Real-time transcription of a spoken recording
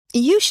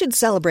You should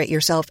celebrate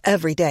yourself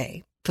every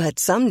day, but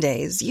some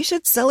days you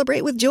should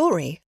celebrate with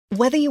jewelry.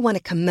 Whether you want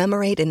to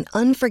commemorate an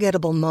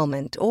unforgettable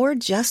moment or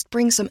just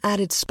bring some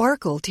added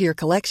sparkle to your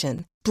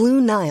collection,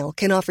 Blue Nile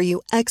can offer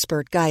you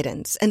expert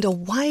guidance and a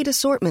wide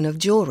assortment of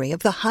jewelry of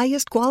the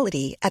highest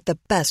quality at the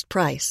best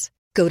price.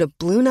 Go to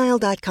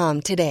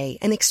BlueNile.com today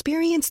and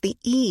experience the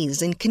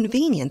ease and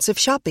convenience of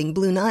shopping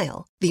Blue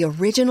Nile, the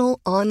original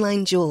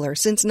online jeweler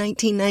since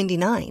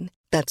 1999.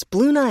 That's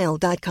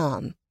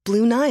BlueNile.com.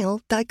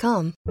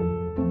 BlueNile.com.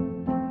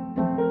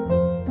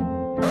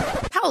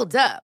 Hold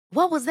up.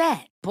 What was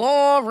that?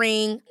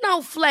 Boring.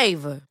 No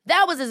flavor.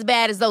 That was as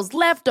bad as those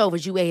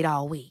leftovers you ate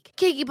all week.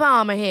 Keke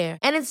Palmer here,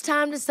 and it's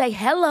time to say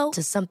hello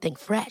to something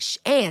fresh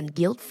and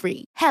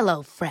guilt-free.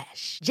 Hello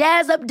Fresh.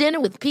 Jazz up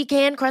dinner with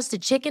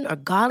pecan-crusted chicken or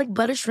garlic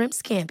butter shrimp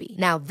scampi.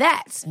 Now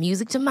that's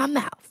music to my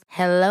mouth.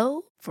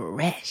 Hello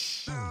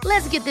Fresh.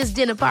 Let's get this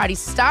dinner party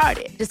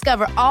started.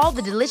 Discover all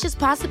the delicious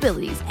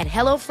possibilities at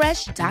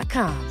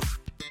HelloFresh.com.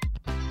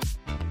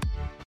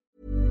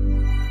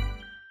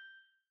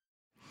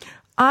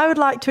 I would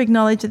like to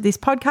acknowledge that this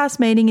podcast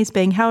meeting is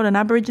being held on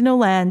Aboriginal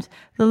land,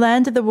 the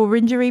land of the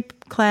Wurundjeri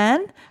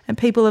clan and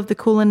people of the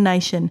Kulin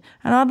Nation,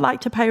 and I'd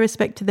like to pay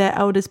respect to their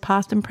elders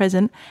past and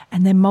present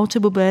and their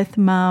multiple birth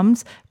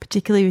mums,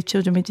 particularly with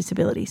children with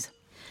disabilities.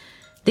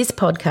 This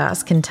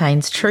podcast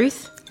contains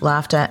truth,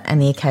 laughter and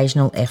the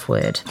occasional F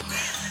word.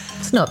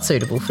 It's not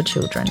suitable for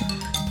children.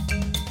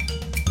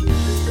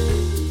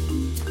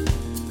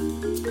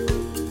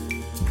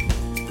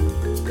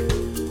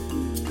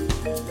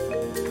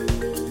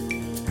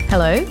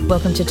 Hello,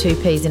 welcome to Two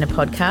Peas in a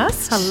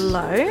Podcast.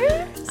 Hello.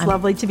 It's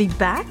lovely to be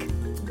back.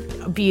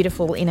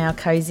 Beautiful in our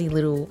cosy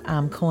little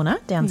corner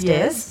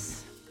downstairs.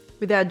 Yes,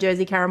 with our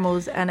Jersey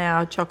caramels and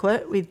our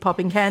chocolate with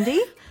popping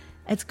candy.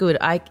 It's good.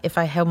 If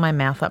I held my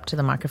mouth up to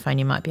the microphone,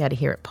 you might be able to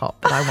hear it pop,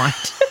 but I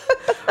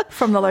won't.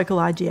 From the local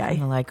IGA.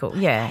 The local,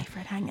 yeah.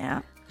 Favourite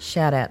hangout.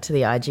 Shout out to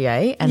the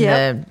IGA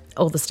and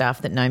all the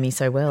staff that know me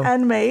so well.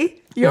 And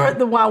me. You're at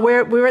the one.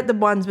 We're at the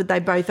ones that they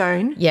both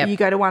own. Yep. You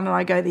go to one and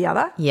I go the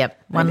other. Yep.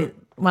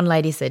 One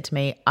lady said to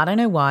me, I don't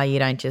know why you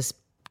don't just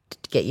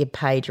get your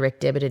pay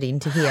direct debited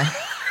into here.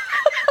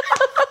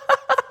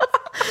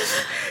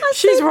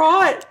 She's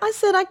right. I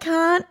said,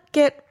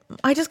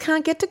 I just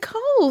can't get to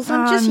Coles.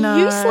 I'm just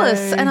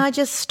useless. And I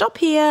just stop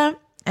here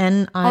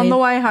and on the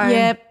way home.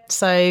 Yep.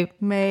 So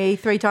me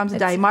 3 times a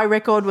day. My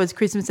record was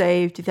Christmas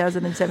Eve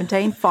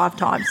 2017, 5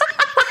 times.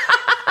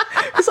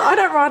 Because I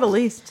don't write a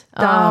list.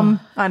 I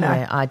know.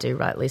 Yeah, I do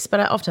write lists, but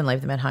I often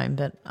leave them at home,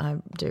 but I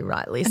do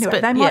write lists. Anyway,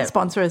 but they might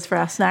sponsor us for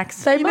our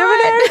snacks. They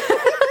might.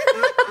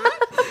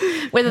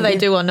 Whether they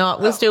do or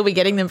not, we'll still be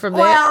getting them from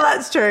there. Well,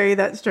 that's true.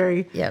 That's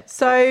true. Yep.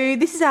 So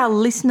this is our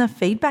listener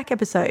feedback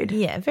episode.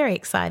 Yeah, very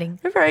exciting.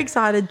 We're very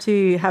excited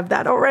to have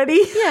that already.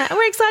 Yeah, and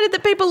we're excited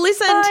that people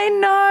listened. I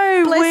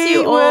know. Bless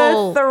you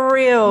all. We're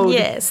thrilled.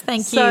 Yes,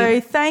 thank you. So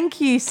thank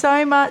you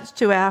so much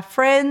to our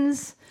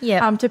friends.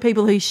 Yeah. To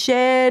people who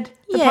shared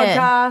the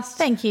podcast.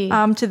 Thank you.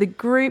 To the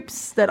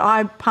groups that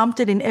I pumped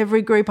it in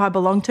every group I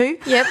belong to.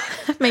 Yep,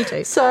 me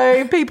too.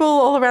 So people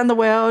all around the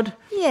world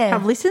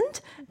have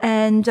listened.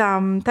 And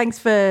thanks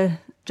for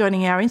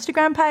joining our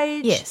Instagram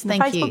page. Yes, and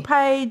thank the you. Facebook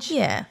page.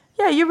 Yeah.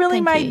 Yeah, you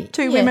really made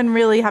two women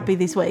really happy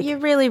this week. You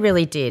really,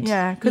 really did.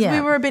 Yeah, because we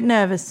were a bit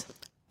nervous.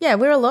 Yeah,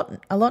 we're a lot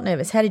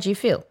nervous. How did you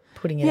feel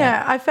putting it out?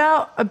 Yeah, I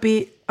felt a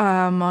bit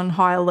on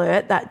high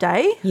alert that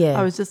day. Yeah.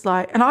 I was just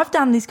like, and I've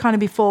done this kind of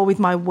before with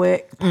my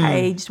work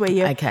page where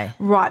you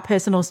write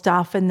personal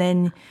stuff and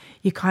then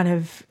you kind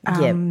of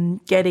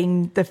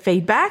getting the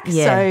feedback.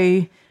 Yeah.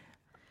 So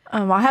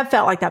I have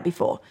felt like that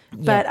before.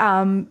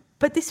 Yeah.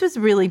 But this was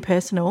really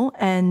personal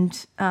and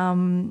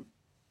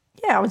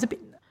I was a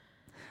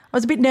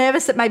bit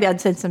nervous that maybe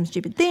I'd said some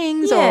stupid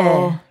things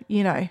or,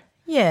 you know.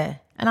 Yeah.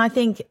 And I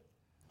think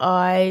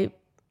I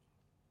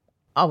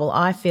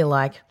feel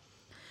like,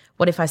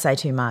 what if I say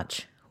too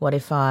much? What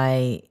if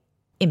I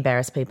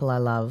embarrass people I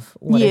love?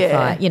 What if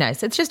I,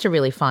 so it's just a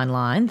really fine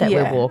line that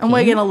we're walking. And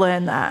we're going to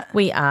learn that.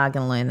 We are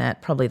going to learn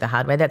that probably the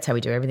hard way. That's how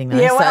we do everything though.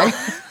 Yeah, well,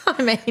 so,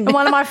 I mean. And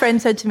one of my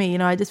friends said to me,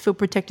 I just feel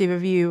protective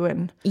of you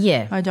and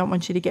I don't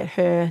want you to get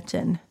hurt.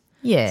 And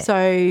so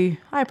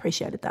I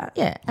appreciated that.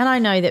 Yeah. And I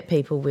know that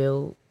people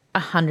will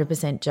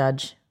 100%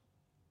 judge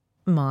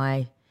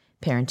my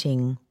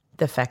parenting,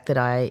 the fact that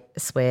I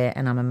swear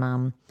and I'm a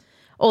mum.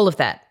 All of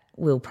that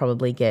will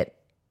probably get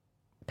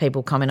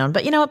people comment on.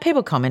 But you know what?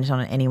 People comment on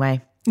it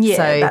anyway. Yeah,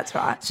 so that's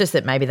right. It's just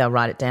that maybe they'll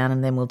write it down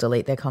and then we'll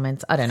delete their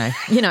comments. I don't know.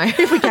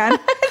 If we can.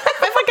 If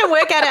I can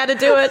work out how to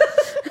do it.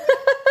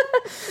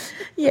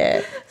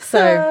 Yeah.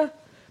 So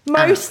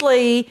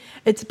mostly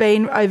it's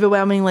been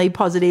overwhelmingly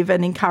positive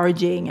and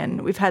encouraging,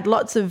 and we've had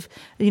lots of,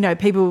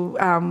 people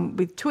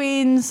with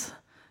twins,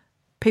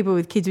 people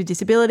with kids with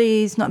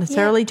disabilities, not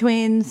necessarily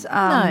twins,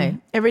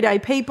 everyday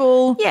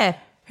people. Yeah.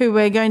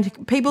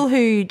 People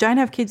who don't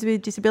have kids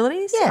with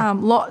disabilities,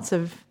 lots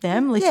of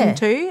them listen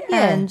to,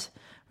 and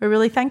we're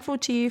really thankful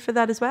to you for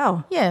that as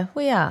well. Yeah,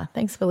 we are.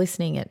 Thanks for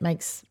listening. It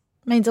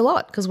means a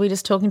lot because we're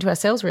just talking to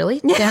ourselves really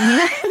down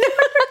here.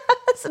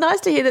 It's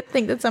nice to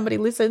think that somebody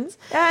listens.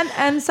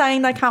 And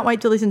saying they can't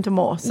wait to listen to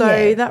more.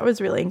 So that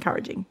was really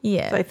encouraging.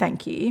 Yeah. So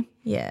thank you.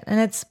 Yeah, and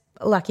it's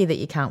lucky that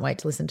you can't wait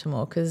to listen to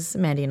more because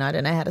Mandy and I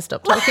don't know how to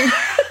stop talking.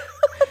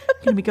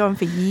 Going to be going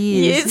for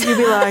years. You'll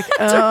be like,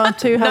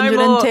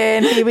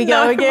 210, here we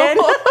go again.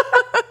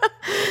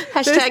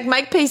 Hashtag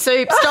make pea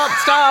soup.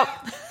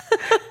 Stop.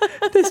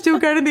 They're still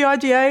going to the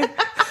IGA.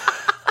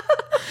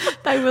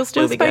 They will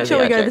still be going to the IGA. Make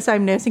sure we go to the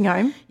same nursing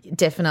home.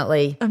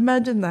 Definitely.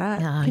 Imagine that.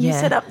 Can you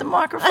set up the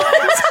microphones?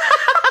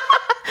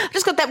 I've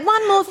just got that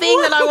one more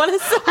thing that I want to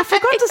say. I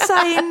forgot to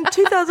say in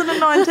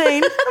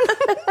 2019.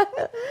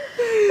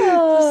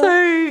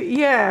 So,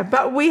 yeah,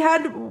 but we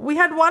had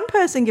one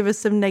person give us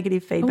some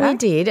negative feedback. We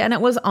did, and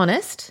it was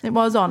honest. It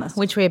was honest.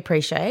 Which we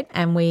appreciate,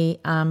 and we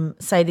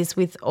say this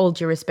with all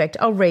due respect.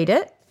 I'll read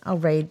it.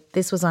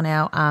 This was on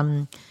our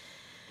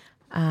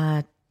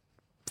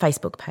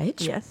Facebook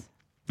page. Yes.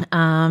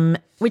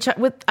 Which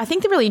I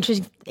think the really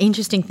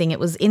interesting thing, it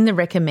was in the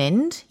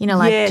recommend, do you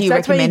recommend this?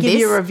 That's where you give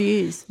your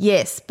reviews.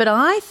 Yes, but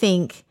I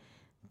think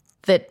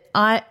that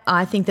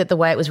I think that the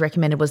way it was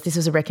recommended was this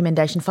was a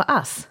recommendation for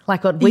us,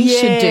 like what we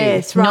should do.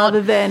 Yes,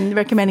 rather than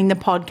recommending the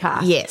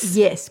podcast. Yes.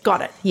 Yes,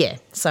 got it. Yeah,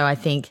 so I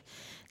think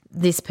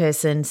this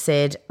person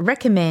said,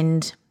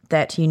 recommend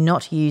that you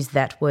not use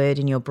that word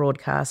in your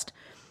broadcast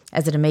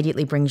as it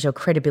immediately brings your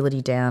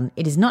credibility down.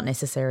 It is not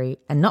necessary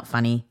and not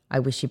funny. I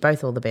wish you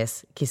both all the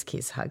best. Kiss,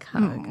 kiss, hug,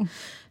 hug.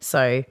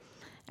 So,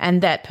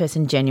 and that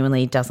person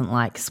genuinely doesn't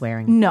like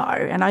swearing. No,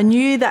 and I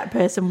knew that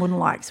person wouldn't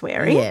like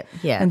swearing.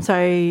 Yeah. And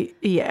so,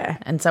 yeah.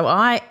 And so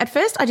at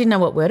first I didn't know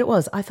what word it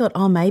was. I thought,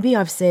 maybe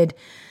I've said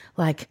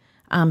like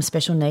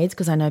special needs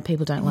because I know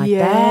people don't like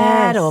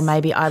that, or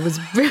maybe I was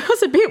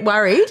a bit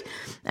worried.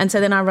 And so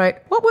then I wrote,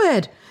 what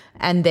word?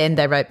 And then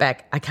they wrote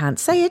back, I can't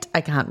say it,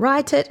 I can't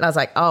write it. And I was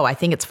like, I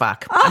think it's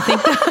fuck. I think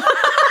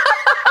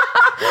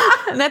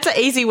and that's an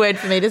easy word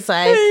for me to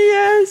say.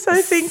 Yes,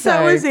 I think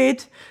that was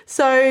it.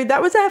 So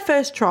that was our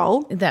first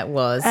troll. That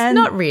was. And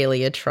not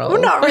really a troll.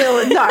 Well, not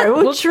really.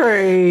 No, well,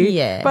 true.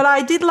 Yeah. But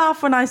I did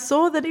laugh when I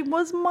saw that it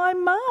was my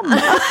mum.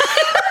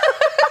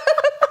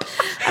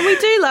 And we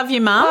do love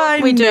you,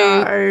 Mum. We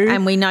know. do.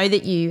 And we know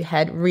that you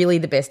had really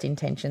the best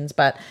intentions.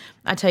 But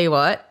I tell you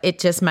what, it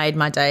just made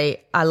my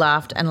day. I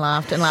laughed and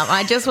laughed and laughed.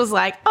 I just was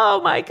like, oh,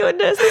 my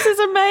goodness, this is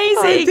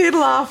amazing. I did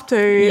laugh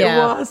too.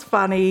 Yeah. It was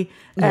funny.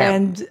 Yeah.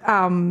 And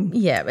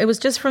it was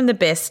just from the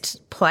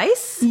best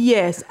place.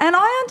 Yes. And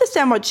I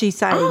understand what she's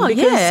saying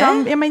because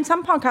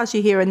some podcasts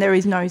you hear and there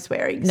is no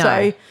swearing. No.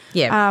 So,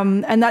 yeah.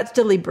 And that's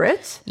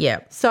deliberate. Yeah.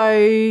 So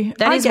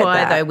that is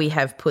why, though, we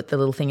have put the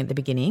little thing at the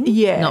beginning.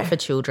 Yeah. Not for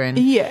children.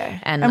 Yeah.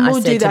 And we'll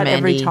I said do that to Mandy,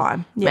 every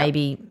time. Yeah.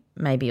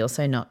 Maybe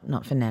also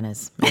not for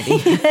nanas. Maybe.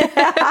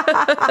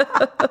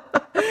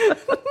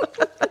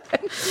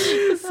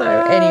 So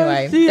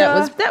anyway,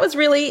 that was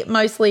really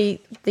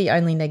mostly the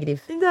only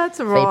negative feedback.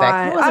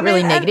 It wasn't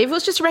really negative. It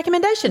was just a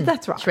recommendation.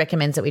 That's right. It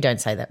recommends that we don't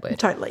say that word.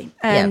 Totally.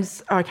 And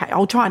okay,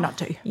 I'll try not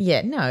to.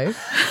 Yeah, no.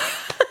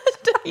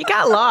 You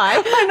can't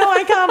lie. I know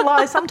I can't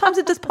lie. Sometimes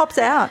it just pops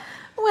out.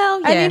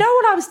 Well, yeah. And you know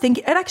what I was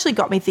thinking? It actually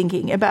got me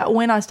thinking about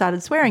when I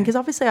started swearing because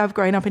obviously I've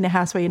grown up in a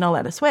house where you're not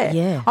allowed to swear.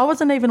 Yeah. I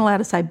wasn't even allowed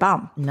to say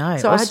bum. No,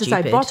 so I had to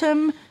say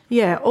bottom.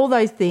 Yeah, all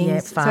those things. Yeah,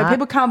 so fart.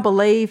 people can't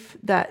believe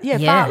that. Yeah,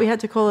 fart. We had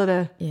to call it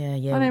a.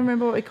 Yeah. I don't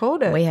remember what we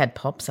called it. We had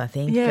pops, I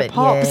think. Yeah, but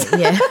pops.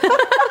 Yeah.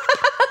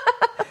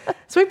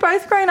 So we've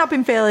both grown up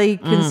in fairly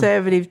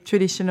conservative,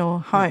 traditional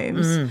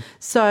homes.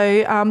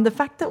 So the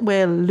fact that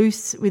we're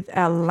loose with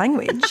our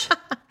language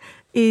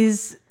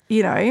is,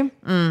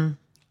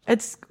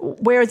 it's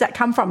where does that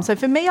come from? So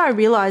for me, I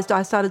realised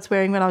I started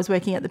swearing when I was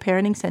working at the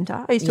parenting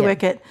centre. I used to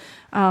work at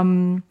a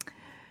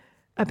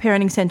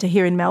parenting centre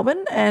here in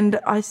Melbourne, and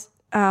I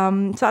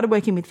started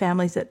working with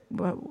families that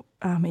were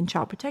in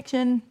child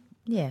protection.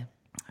 Yeah.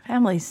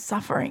 Families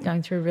suffering.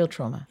 Going through real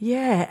trauma.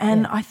 Yeah,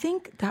 and I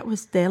think that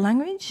was their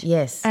language.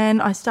 Yes.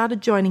 And I started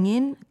joining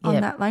in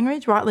on that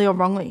language, rightly or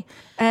wrongly.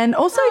 And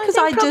also because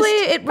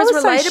it was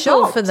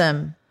relatable for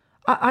them.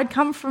 I'd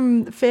come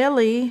from a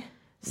fairly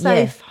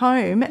safe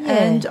home,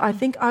 and I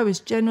think I was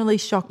generally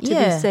shocked to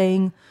be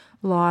seeing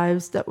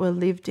lives that were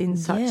lived in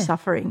such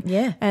suffering.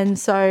 Yeah. And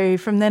so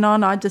from then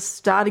on, I just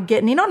started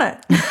getting in on it.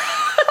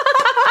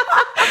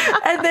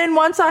 And then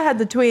once I had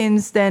the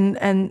twins, then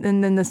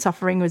the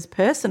suffering was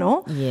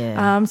personal.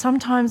 Yeah.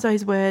 Sometimes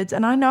those words,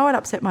 and I know it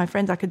upset my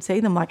friends. I could see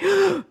them like,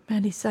 oh,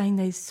 man, he's saying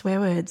these swear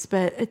words,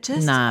 but it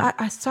just,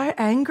 I'm so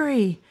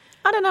angry.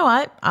 I don't know.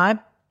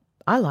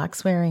 I like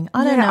swearing.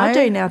 I don't know. I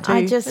do now too.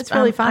 It's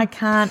really fun. I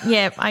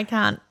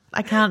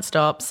can't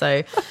stop. So,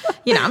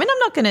 I'm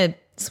not going to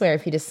swear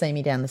if you just see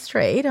me down the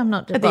street. I'm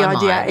not at the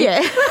IGA.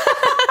 Yeah.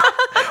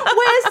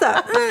 Where's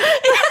that?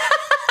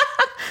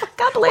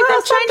 Can't believe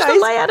they've changed the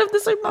layout of the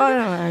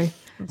supermarket. I don't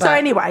know. So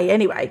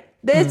anyway,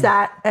 there's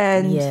that,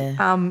 and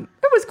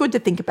it was good to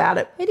think about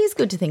it. It is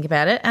good to think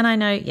about it, and I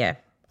know,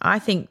 I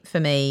think for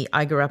me,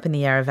 I grew up in the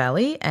Yarra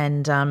Valley,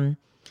 and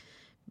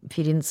if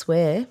you didn't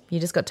swear, you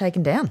just got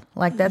taken down.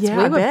 Like we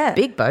were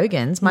big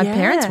bogans. My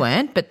parents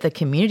weren't, but the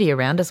community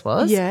around us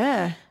was.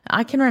 Yeah.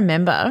 I can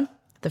remember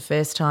the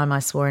first time I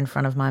swore in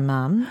front of my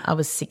mum. I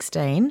was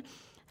 16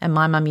 and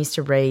my mum used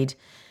to read,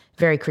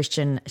 very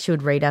Christian, she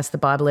would read us the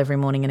Bible every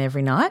morning and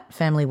every night,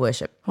 family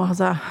worship.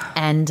 Wowza.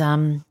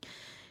 And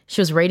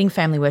she was reading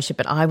family worship,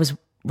 but I was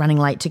running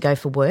late to go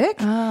for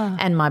work.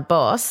 And my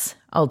boss,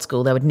 old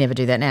school, they would never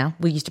do that now,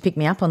 we used to pick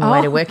me up on the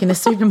way to work in the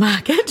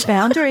supermarket.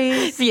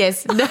 Boundaries.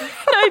 Yes, no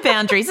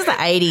boundaries. It's the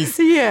 80s.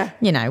 Yeah.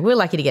 You know, we're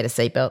lucky to get a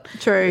seatbelt.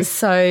 True.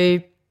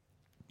 So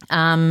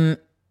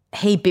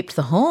he bipped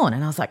the horn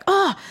and I was like,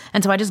 oh.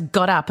 And so I just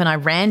got up and I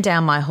ran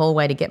down my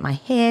hallway to get my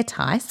hair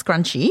tie,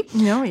 scrunchy.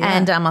 Oh, yeah.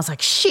 And I was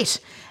like, shit.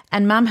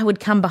 And Mum would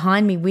come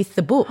behind me with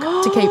the book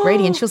to keep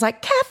reading and she was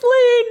like,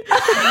 Kathleen.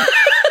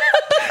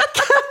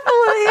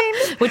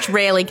 Which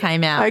rarely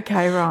came out.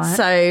 Okay, right.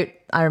 So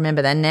I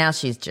remember that. Now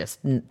she's just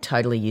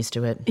totally used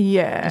to it.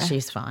 Yeah.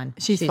 She's fine.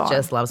 She fine.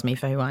 Just loves me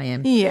for who I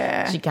am.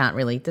 Yeah. She can't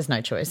really, there's no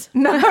choice.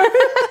 No.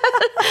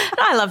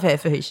 I love her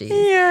for who she is.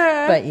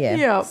 Yeah. But yeah.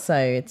 Yep. So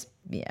it's,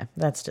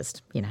 that's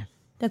just,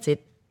 that's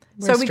it.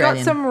 So we got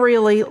some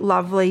really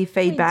lovely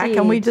feedback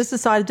and we just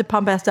decided to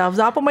pump ourselves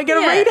up and we're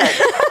going to read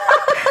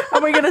it.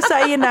 And we're going to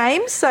say your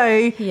name.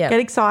 So get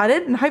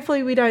excited and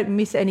hopefully we don't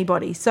miss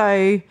anybody.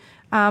 So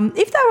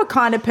if they were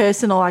kind of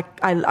personal, I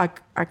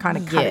kind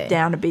of cut it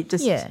down a bit.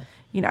 Just,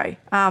 you know.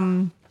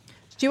 Do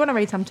you want to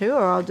read some too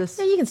or I'll just?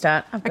 Yeah, you can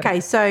start.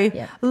 Okay, so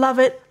love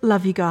it.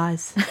 Love you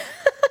guys.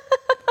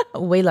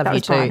 We love you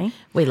too. Bryony.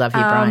 We love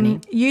you, Bryony.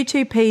 You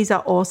two Ps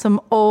are awesome.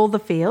 All the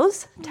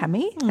feels.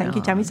 Tammy. Thank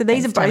you, Tammy. So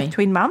these are both Tammy.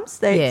 twin mums.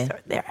 They're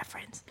our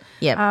friends.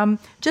 Yeah.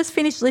 Just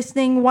finished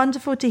listening.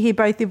 Wonderful to hear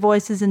both your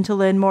voices and to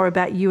learn more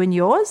about you and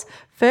yours.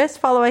 First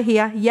follower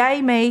here.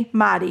 Yay me,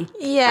 Marty.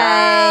 Yay,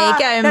 go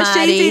now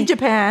Marty. She's in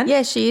Japan.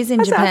 Yeah, she is in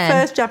That's Japan. That's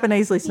our first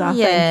Japanese listener.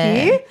 Yeah.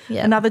 Thank you.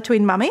 Yeah. Another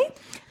twin mummy.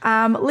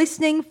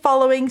 Listening,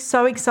 following,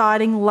 so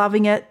exciting,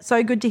 loving it.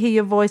 So good to hear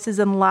your voices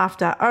and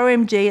laughter.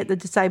 OMG at the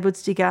disabled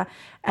sticker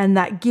and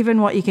that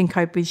given what you can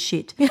cope with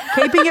shit.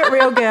 Keeping it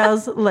real,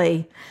 girls,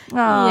 Lee.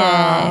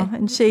 Yeah.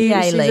 And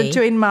she's Lee. a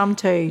twin mum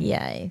too.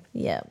 Yay,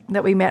 yeah.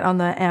 That we met on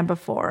the Amber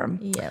Forum.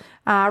 Yep.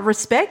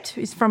 Respect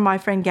is from my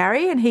friend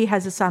Gary and he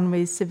has a son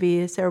with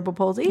severe cerebral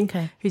palsy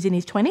who's in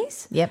his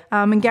 20s. Yep.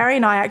 And Gary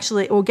and I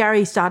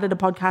Gary started a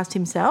podcast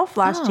himself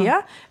last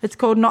year. It's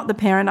called Not the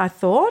Parent I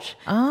Thought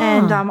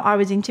and I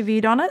was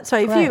interviewed on it. So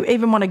if you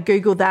even want to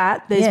Google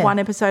that, there's one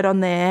episode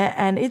on there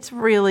and it's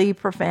really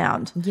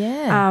profound.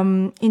 Yeah.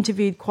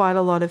 Interviewed quite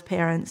a lot of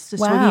parents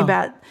just talking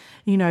about,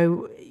 you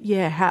know,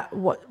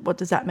 what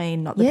does that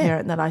mean? Not the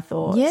parent that I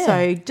thought. Yeah.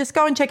 So just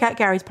go and check out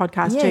Gary's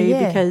podcast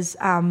because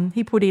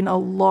he put in a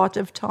lot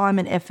of time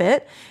and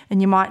effort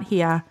and you might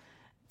hear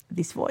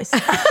this voice. Do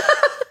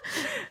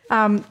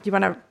you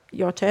want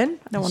your turn?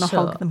 I don't want to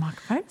hog the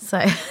microphone. So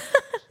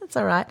that's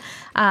all right.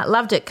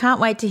 Loved it. Can't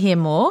wait to hear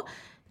more.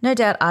 No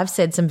doubt I've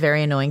said some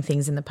very annoying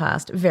things in the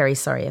past. Very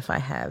sorry if I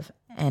have.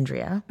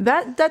 Andrea.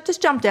 That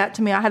just jumped out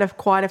to me. I had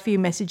quite a few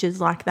messages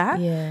like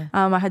that. Yeah.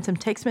 I had some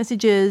text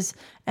messages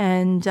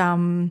and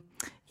I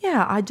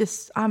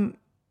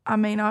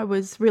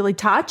was really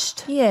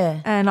touched.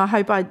 Yeah. And I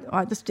hope I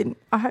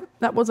hope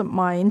that wasn't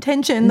my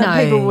intention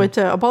that people were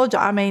to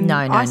apologise. I mean, No.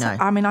 I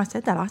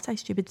said that. I say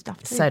stupid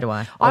stuff too. So do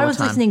I. I was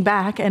listening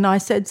back and I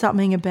said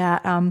something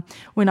about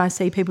when I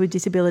see people with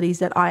disabilities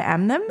that I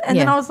am them. And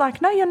then I was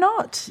like, no, you're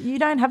not. You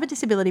don't have a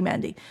disability,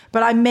 Mandy.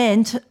 But I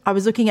meant I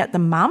was looking at the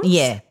mums.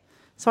 Yeah.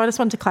 So I just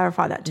wanted to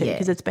clarify that too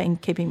because it's been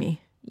keeping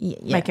me,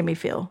 making me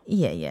feel.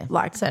 Yeah.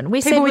 Like so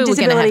we said we were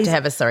going to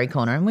have a sorry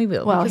corner and we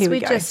will. Well, here we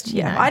go.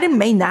 I didn't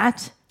mean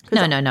that.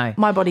 No.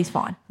 My body's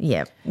fine.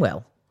 Yeah,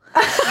 well.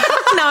 No,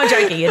 I'm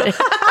joking.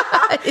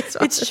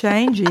 It's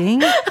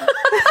changing.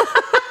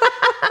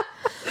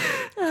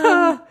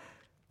 I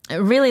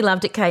really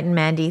loved it, Kate and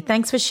Mandy.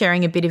 Thanks for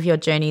sharing a bit of your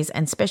journeys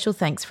and special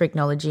thanks for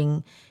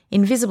acknowledging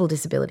invisible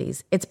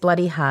disabilities. It's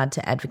bloody hard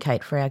to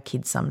advocate for our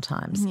kids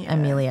sometimes,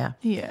 Amelia.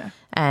 Yeah.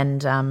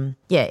 And,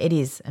 it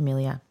is,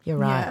 Amelia. You're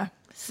right. Yeah.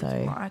 So,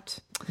 right.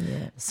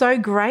 Yeah. So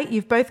great.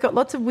 You've both got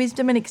lots of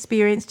wisdom and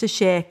experience to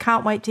share.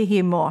 Can't wait to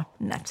hear more.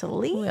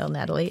 Natalie. Well,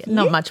 Natalie,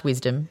 not much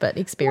wisdom, but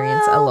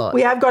experience a lot.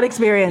 We have got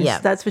experience,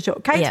 that's for sure.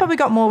 Kate's probably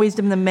got more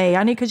wisdom than me,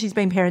 only because she's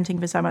been parenting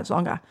for so much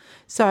longer.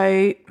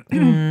 So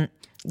not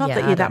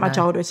that you're that much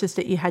older, it's just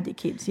that you had your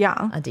kids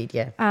young. I did,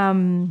 yeah.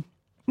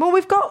 Well,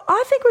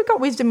 I think we've got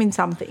wisdom in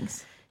some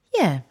things.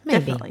 Yeah,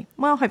 maybe. Definitely.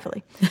 Well,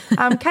 hopefully.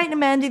 Kate and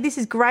Mandy, this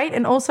is great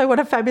and also what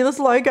a fabulous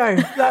logo.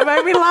 That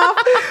made me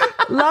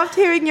laugh. Loved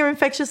hearing your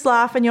infectious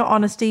laugh and your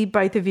honesty,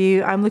 both of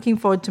you. I'm looking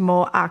forward to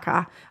more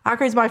Arka.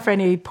 Arka is my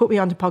friend who put me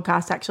onto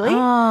podcasts actually.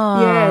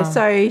 Oh. Yeah,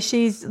 so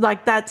she's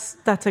like that's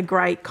a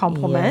great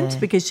compliment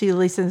because she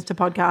listens to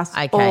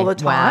podcasts all the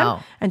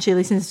time and she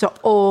listens to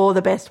all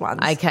the best ones.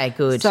 Okay,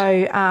 good.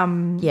 So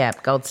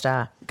gold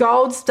star.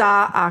 Gold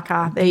star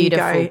Arka. There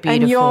Beautiful, you go.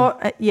 beautiful.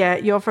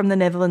 And you're from the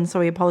Netherlands, so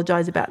we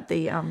apologise about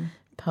the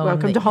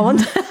Welcome to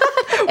Holland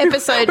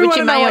episode, which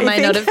you may or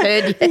may not have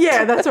heard yet.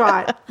 Yeah, that's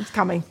right. It's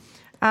coming.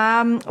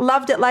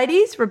 Loved it,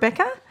 ladies.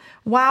 Rebecca.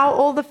 Wow,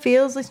 all the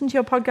feels. Listen to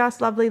your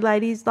podcast, lovely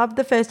ladies. Loved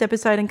the first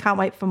episode and can't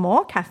wait for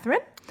more. Catherine.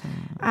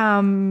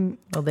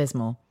 Well, there's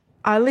more.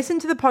 I listened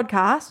to the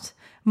podcast,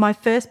 my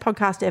first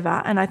podcast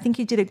ever, and I think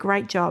you did a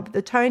great job.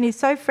 The tone is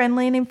so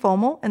friendly and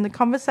informal, and the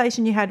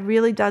conversation you had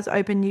really does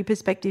open new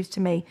perspectives to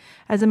me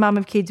as a mum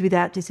of kids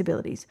without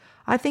disabilities.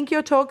 I think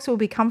your talks will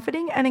be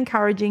comforting and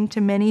encouraging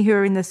to many who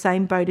are in the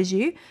same boat as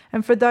you,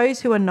 and for those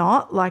who are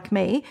not, like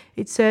me,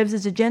 it serves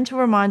as a gentle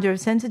reminder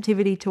of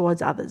sensitivity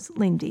towards others.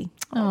 Lindy.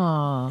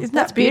 Oh, isn't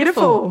that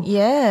beautiful?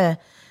 Yeah,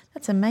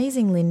 that's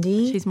amazing,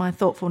 Lindy. She's my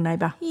thoughtful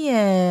neighbour.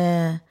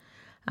 Yeah.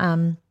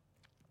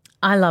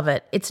 I love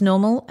it. It's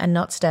normal and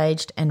not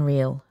staged and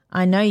real.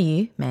 I know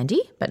you,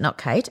 Mandy, but not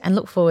Kate, and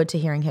look forward to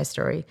hearing her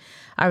story.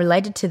 I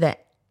related to the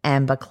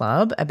Amber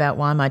Club about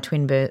why my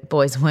twin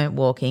boys weren't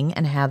walking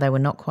and how they were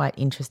not quite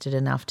interested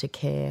enough to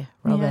care,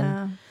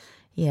 Robin.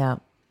 Yeah.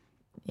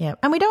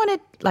 And we don't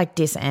want to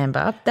diss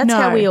Amber. That's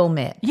how we all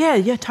met.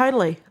 Yeah,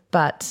 totally.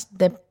 But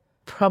there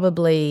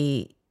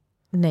probably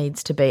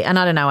needs to be, and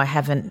I don't know, I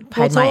haven't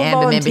paid my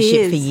Amber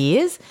membership for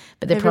years,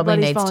 but there probably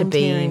needs to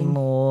be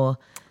more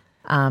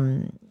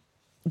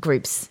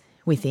groups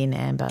within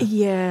Amber.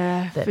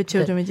 Yeah, for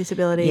children with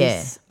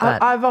disabilities. Yeah,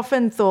 I've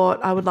often thought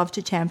I would love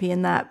to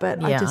champion that,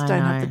 but I just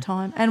don't have the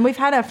time. And we've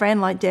had our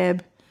friend like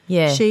Deb.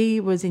 Yeah.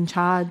 She was in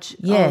charge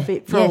of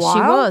it for a while.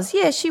 She was.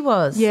 Yeah, she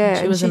was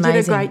she amazing.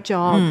 did a great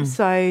job.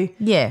 So,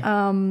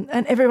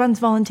 and everyone's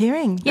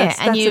volunteering. That's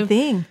the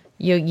thing.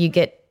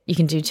 You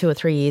can do 2 or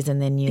 3 years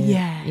and then your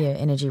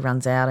energy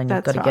runs out and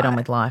you've got to get on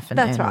with life. And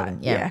That's right.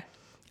 Yeah.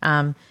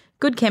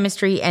 Good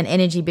chemistry and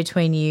energy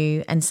between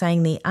you, and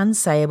saying the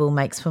unsayable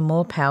makes for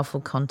more powerful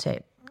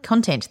content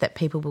that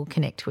people will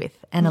connect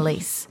with.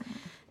 Annalise.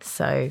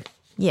 So,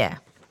 yeah,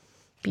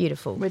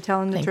 beautiful. We're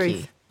telling the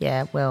truth. You.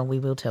 Yeah, well, we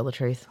will tell the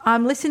truth.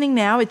 I'm listening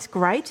now. It's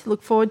great.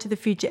 Look forward to the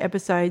future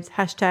episodes.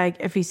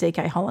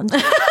 #FUCK Holland.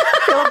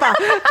 Philippa.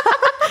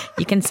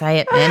 You can say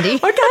it, Mandy.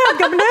 Okay,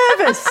 I'm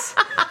nervous.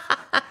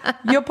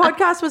 Your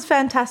podcast was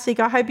fantastic.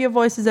 I hope your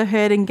voices are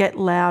heard and get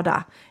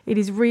louder. It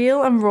is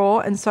real and raw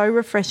and so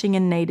refreshing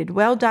and needed.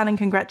 Well done and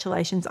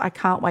congratulations. I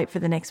can't wait for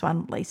the next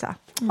one, Lisa.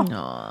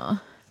 Oh,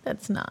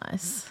 that's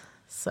nice.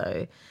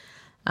 So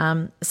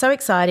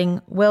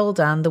exciting. Well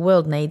done. The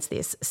world needs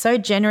this. So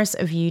generous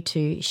of you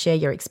to share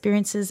your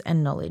experiences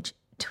and knowledge.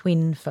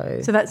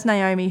 Twinfo. So that's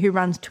Naomi who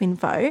runs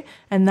Twinfo,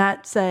 and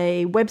that's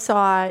a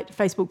website,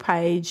 Facebook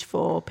page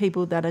for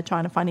people that are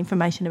trying to find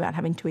information about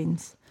having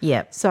twins.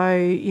 Yep. So,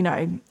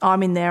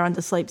 I'm in there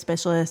under sleep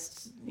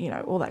specialists,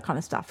 all that kind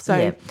of stuff.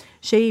 So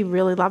she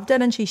really loved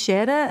it and she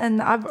shared it, and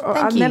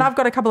then I've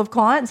got a couple of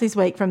clients this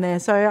week from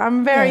there. So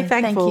I'm very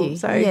thankful. Thank you.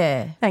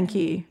 So thank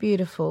you.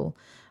 Beautiful.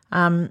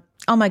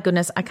 Oh, my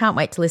goodness, I can't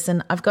wait to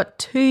listen. I've got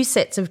 2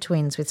 sets of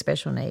twins with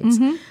special needs.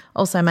 Mm-hmm.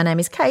 Also, my name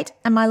is Kate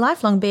and my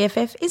lifelong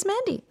BFF is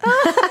Mandy.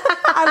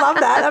 I love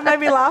that. That made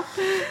me laugh.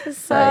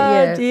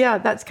 So, dear,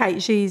 that's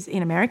Kate. She's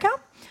in America.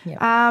 Yep.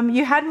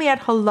 You had me at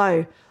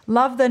hello.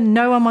 Love the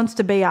no one wants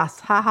to be us.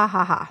 Ha, ha,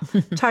 ha, ha.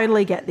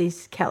 Totally get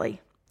this, Kelly.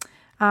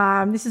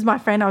 This is my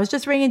friend. I was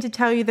just ringing to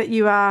tell you that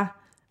you are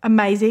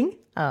amazing.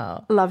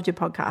 Oh. Loved your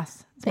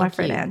podcast. It's my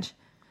friend Ange.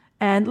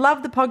 And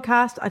love the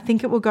podcast. I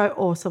think it will go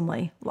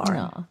awesomely, Lauren.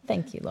 Oh,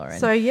 thank you, Lauren.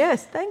 So,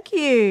 yes, thank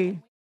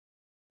you.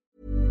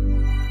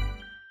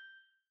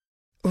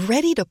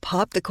 Ready to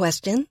pop the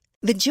question?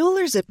 The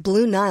jewelers at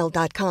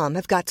BlueNile.com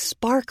have got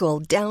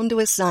sparkle down to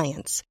a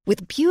science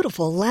with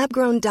beautiful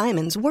lab-grown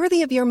diamonds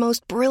worthy of your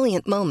most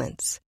brilliant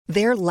moments.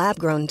 Their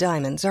lab-grown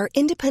diamonds are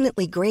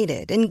independently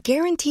graded and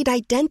guaranteed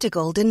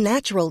identical to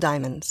natural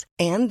diamonds.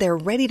 And they're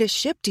ready to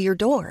ship to your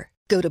door.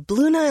 Go to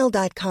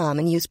BlueNile.com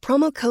and use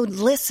promo code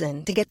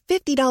LISTEN to get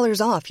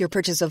 $50 off your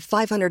purchase of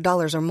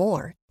 $500 or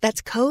more.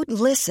 That's code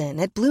LISTEN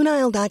at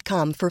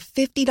BlueNile.com for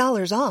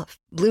 $50 off.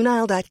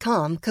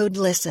 BlueNile.com, code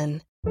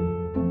LISTEN.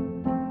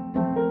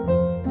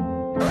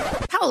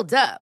 Hold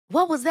up.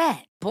 What was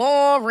that?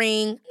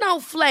 Boring. No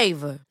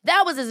flavor.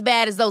 That was as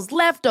bad as those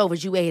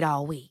leftovers you ate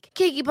all week.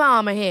 Keke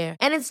Palmer here,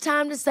 and it's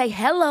time to say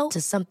hello to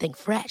something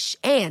fresh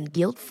and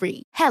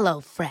guilt-free.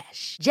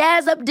 HelloFresh.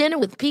 Jazz up dinner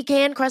with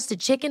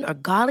pecan-crusted chicken or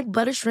garlic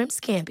butter shrimp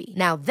scampi.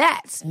 Now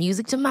that's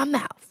music to my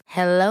mouth.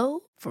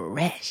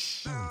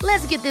 HelloFresh.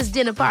 Let's get this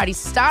dinner party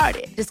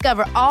started.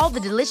 Discover all the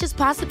delicious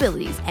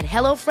possibilities at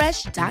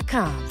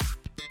HelloFresh.com.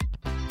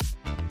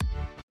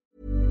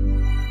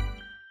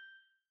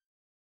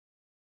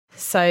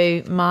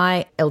 So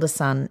my eldest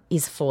son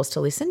is forced to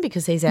listen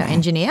because he's our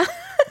engineer.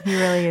 He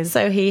really is.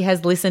 So he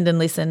has listened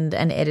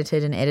and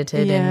edited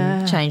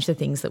and changed the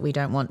things that we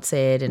don't want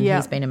said, and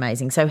he's been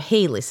amazing. So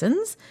he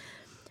listens.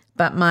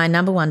 But my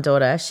number one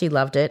daughter, she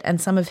loved it, and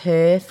some of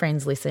her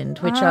friends listened,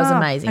 which was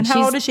amazing. And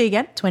how old is she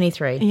again?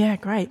 23. Yeah,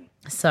 great.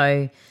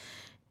 So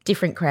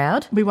different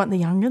crowd. We want the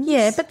young ones.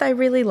 Yeah, but they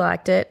really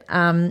liked it.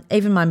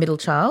 Even my middle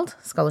child,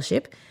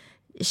 Scholarship,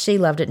 she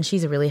loved it, and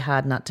she's a really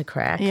hard nut to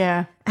crack.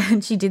 Yeah.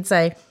 And she did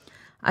say,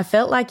 I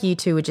felt like you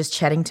two were just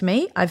chatting to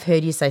me. I've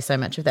heard you say so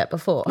much of that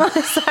before.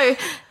 So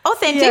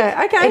authentic.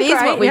 Yeah, okay, it is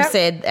what we've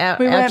said.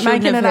 Our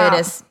children have heard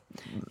us.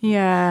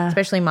 Yeah.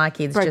 Especially my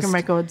kids. Broken just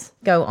records.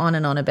 Go on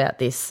and on about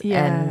this.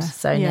 Yeah. And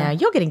so now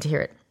you're getting to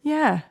hear it.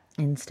 Yeah.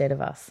 Instead of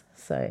us.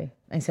 So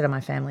instead of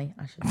my family,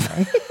 I should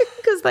say.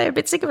 Because because they're a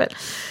bit sick of it.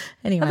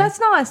 Anyway. But that's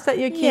nice that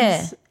your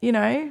kids,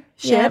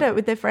 shared it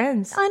with their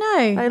friends. I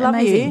know. They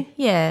love you.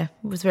 Yeah,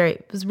 it was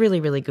really,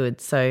 really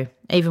good. So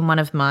even one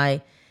of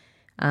my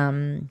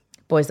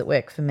boys that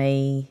work for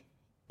me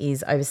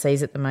is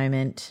overseas at the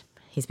moment.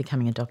 He's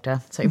becoming a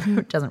doctor, so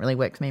it doesn't really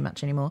work for me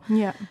much anymore.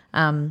 Yeah.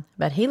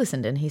 But he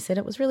listened and he said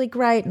it was really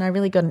great, and I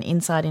really got an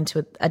insight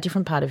into a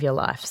different part of your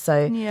life.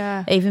 So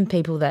even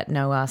people that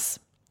know us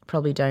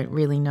probably don't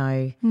really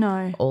know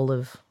all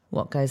of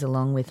what goes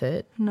along with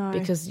it. No.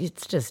 Because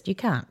it's just, you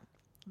can't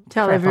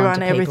tell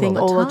everyone everything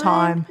all the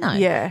time. No.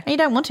 Yeah. And you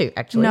don't want to,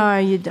 actually. No,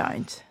 you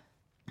don't.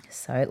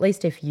 So at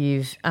least if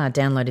you've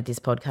downloaded this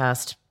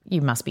podcast,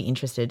 you must be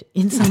interested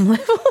in some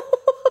level.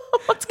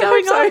 What's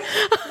going on?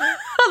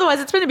 Otherwise,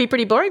 it's going to be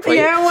pretty boring for you.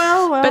 Yeah,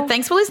 well. But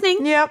thanks for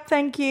listening. Yep,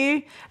 thank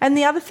you. And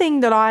the other thing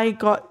that I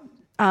got,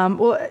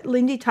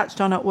 Lindy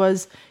touched on it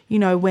was,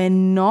 we're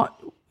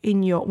not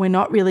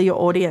really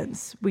your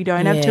audience. We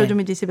don't have children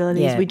with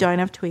disabilities. Yeah. We don't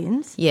have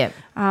twins. Yeah.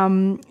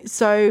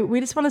 So we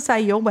just want to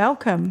say you're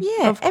welcome.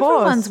 Yeah, of course.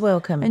 everyone's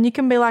welcome. And you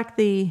can be like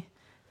the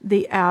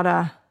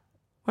outer,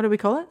 what do we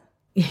call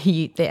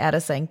it? The outer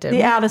sanctum.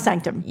 The outer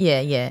sanctum.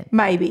 Yeah.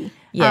 Maybe.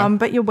 Yeah.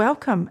 But you're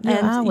welcome. You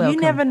are welcome. You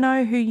never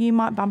know who you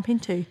might bump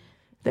into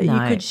that you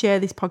could share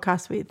this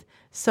podcast with.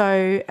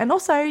 So, and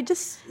also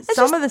just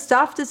some of the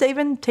stuff, just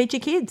even teach your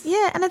kids.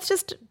 Yeah, and it's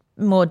just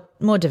more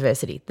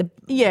diversity. The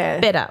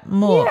better,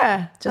 more.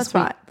 Yeah, just that's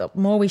right. The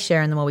more we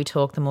share and the more we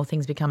talk, the more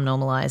things become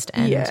normalised,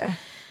 and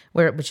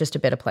where it was just a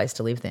better place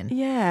to live then.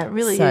 Yeah, it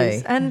really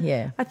is. And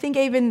yeah. I think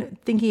even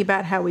thinking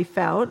about how we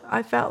felt,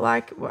 I felt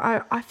like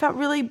I felt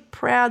really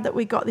proud that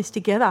we got this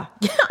together.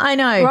 I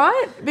know.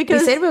 Right?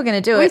 Because we said we were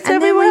going to do we it, said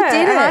and then we we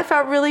did it. And I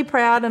felt really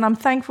proud, and I'm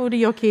thankful to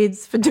your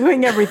kids for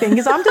doing everything,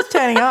 because I'm just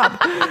turning up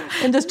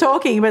and just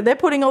talking, but they're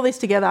putting all this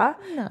together.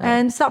 No.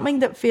 And something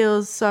that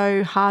feels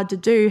so hard to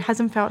do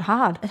hasn't felt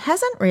hard. It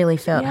hasn't really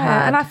felt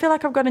hard. And I feel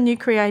like I've got a new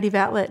creative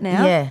outlet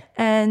now. Yeah.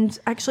 And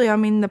actually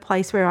I'm in the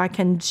place where I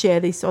can share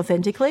this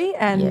authentically,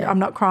 and I'm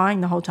not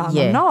crying the whole time.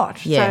 I'm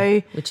not. Yeah.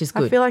 So which is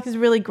good. I feel like it's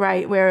really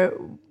great. We're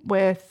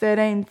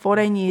 13,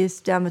 14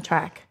 years down the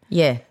track.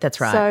 Yeah, that's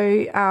right. So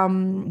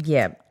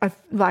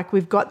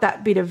we've got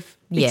that bit of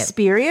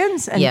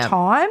experience and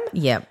time.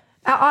 Yeah.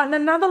 And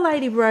another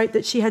lady wrote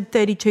that she had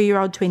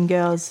 32-year-old twin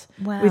girls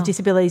with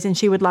disabilities, and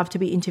she would love to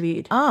be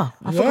interviewed. Oh,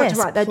 I forgot to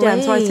write that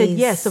down, so I said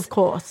yes, of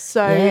course.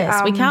 So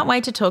we can't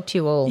wait to talk to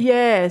you all.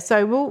 Yeah,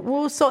 so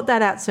we'll sort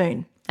that out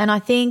soon. And I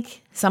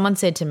think someone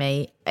said to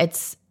me,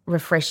 it's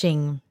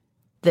refreshing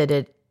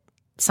that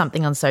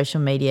something on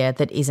social media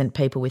that isn't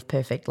people with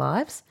perfect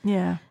lives.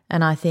 Yeah.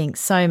 And I think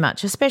so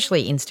much,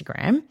 especially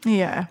Instagram.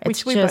 Yeah,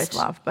 which we both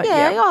love. But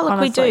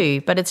we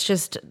do. But it's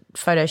just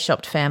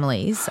photoshopped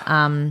families.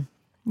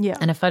 Yeah.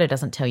 And a photo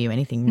doesn't tell you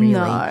anything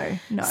really.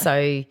 No.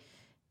 So,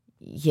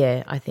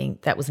 yeah, I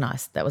think that was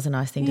nice. That was a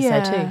nice thing to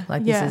say too.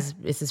 Like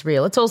this is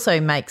real. It also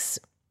makes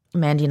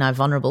Mandy and I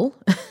vulnerable.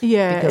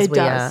 Yeah, because it we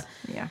does.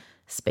 are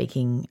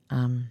speaking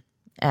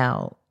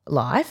our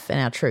life and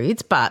our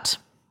truths. But,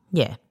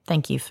 yeah,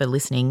 thank you for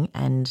listening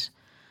and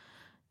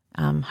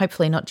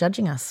hopefully not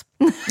judging us.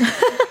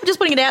 Just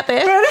putting it out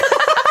there.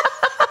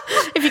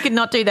 If you could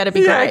not do that, it'd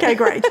be great. Okay,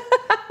 great.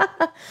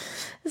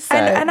 So,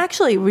 and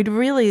actually,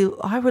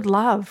 I would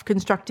love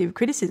constructive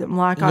criticism.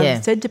 Like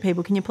I've said to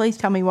people, can you please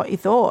tell me what you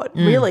thought?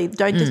 Really,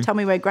 don't just tell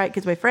me we're great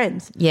because we're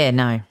friends. Yeah,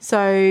 no. So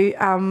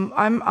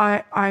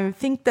I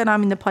think that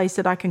I'm in the place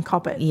that I can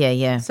cop it.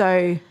 Yeah. So,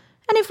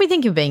 and if we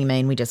think you're being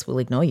mean, we just will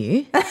ignore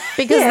you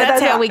because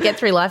that's how we get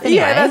through life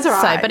anyway. Yeah, that's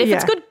right. So, but if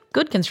it's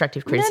good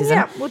constructive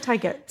criticism, we'll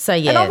take it. So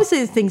yeah, and obviously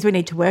there's things we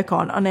need to work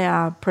on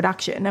our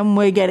production, and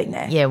we're getting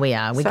there. Yeah, we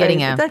are. We're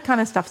getting our that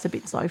kind of stuff's a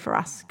bit slow for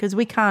us because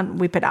we can't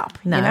whip it up.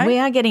 No, we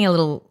are getting a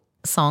little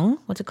song.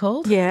 What's it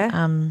called? Yeah,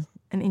 an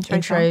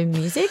intro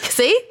music.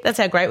 See, that's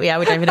how great we are.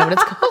 We don't even know what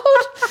it's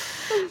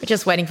called. We're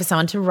just waiting for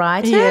someone to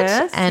write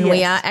it, and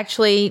we are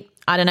actually.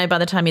 I don't know, by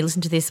the time you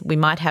listen to this, we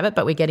might have it,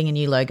 but we're getting a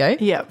new logo.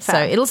 Yeah. So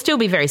it'll still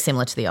be very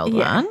similar to the old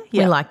one.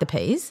 We like the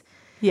peas.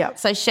 Yeah.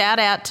 So shout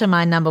out to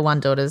my number one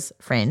daughter's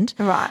friend,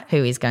 right,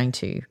 who is going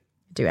to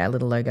do our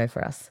little logo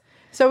for us.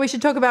 So we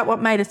should talk about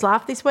what made us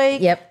laugh this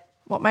week. Yep.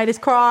 What made us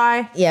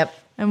cry. Yep.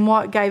 And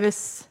what gave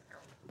us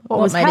what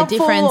was made helpful a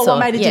difference, or what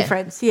made a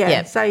difference. Yeah.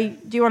 Yep. So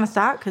do you want to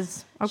start?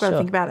 Because I've got to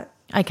think about it.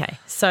 Okay.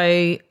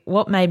 So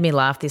what made me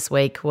laugh this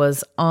week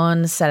was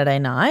on Saturday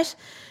night,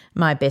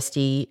 my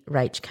bestie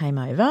Rach came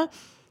over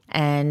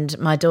and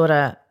my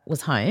daughter was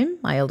home,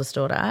 my eldest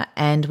daughter,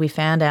 and we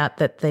found out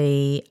that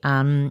the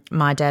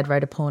My Dad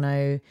Wrote a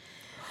Porno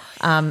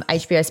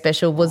HBO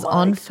special was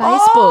on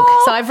Facebook.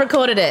 So I've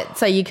recorded it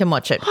so you can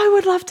watch it. I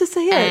would love to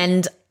see it.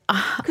 And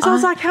because I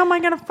was like, how am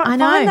I going to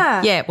find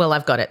that? Yeah, well,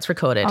 I've got it. It's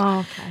recorded. Oh,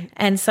 okay.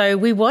 And so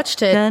we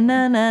watched it. And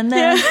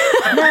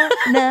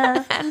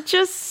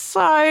just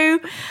so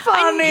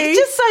funny. It's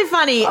just so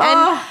funny.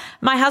 And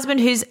my husband,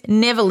 who's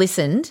never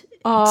listened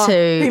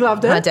to he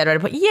loved it. My Dad Wrote a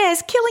Porno,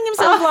 killing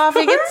himself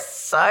laughing. It's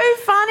so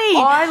funny.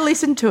 I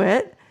listened to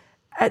it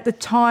at the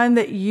time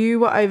that you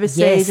were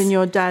overseas and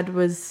your dad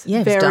was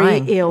very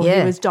ill,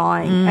 he was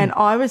dying. And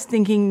I was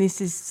thinking,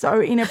 this is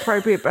so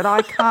inappropriate, but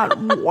I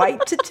can't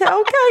wait to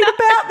tell Kate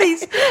about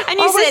this. And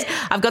you said,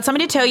 I've got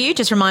something to tell you,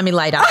 just remind me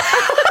later.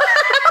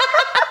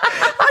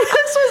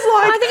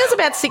 I think it was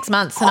about 6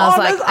 months, and I was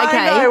like, okay.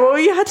 I know. Well,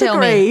 you had to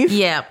grieve.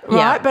 Yeah.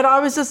 Right? But I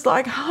was just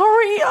like,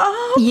 hurry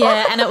up.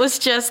 Yeah, and it was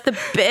just the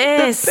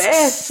best. The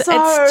best.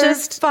 So it's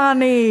just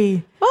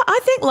funny. Well, I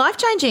think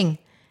life-changing.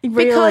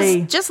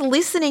 Really? Because just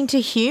listening to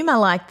humour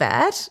like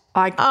that.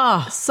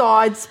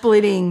 Side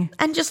splitting.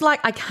 And just like,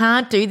 I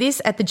can't do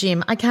this at the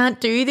gym. I can't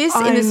do this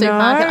in the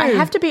supermarket. I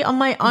have to be on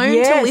my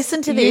own to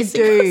listen to this.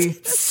 You do.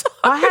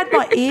 I had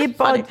my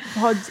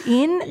earpods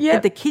in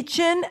at the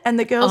kitchen, and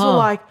the girls were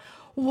like,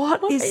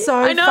 what is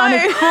so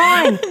funny?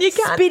 Crying,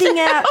 spitting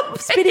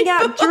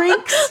out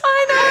drinks.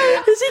 I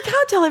know. Because you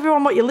can't tell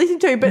everyone what you're listening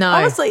to, but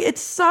honestly,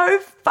 it's so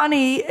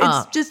funny.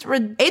 It's just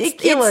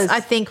ridiculous. It's, I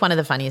think, one of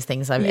the funniest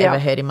things I've ever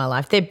heard in my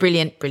life. They're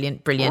brilliant.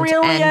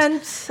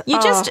 And you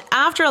just,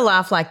 after a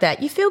laugh like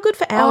that, you feel good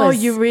for hours. Oh,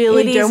 you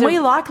really do. And we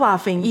like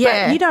laughing.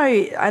 Yeah. But, you know,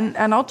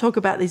 and I'll talk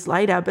about this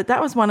later, but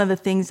that was one of the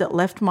things that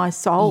left my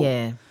soul.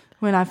 Yeah.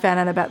 When I found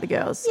out about the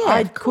girls. Yeah,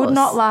 I could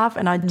not laugh,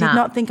 and I did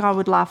not think I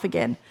would laugh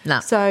again. No.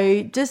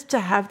 So just to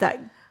have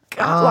that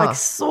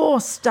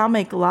sore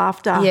stomach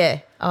laughter.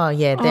 Yeah. Oh,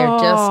 yeah. They're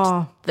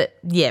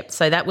just,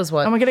 so that was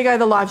what. And we're going to go to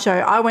the live show.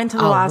 I went to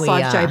the last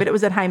live show, but it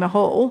was at Hamer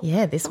Hall.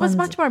 Yeah, this was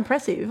much more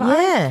impressive.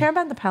 Yeah. I care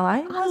about the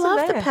Palais. I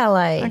love the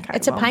Palais. Okay,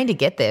 it's a pain to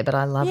get there, but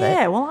I love it.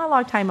 Yeah, well, I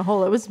liked Hamer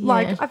Hall. It was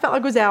I felt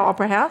like it was our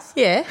opera house.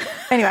 Yeah.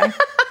 Anyway.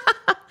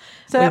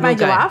 So that made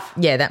you laugh?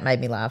 Yeah, that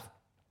made me laugh.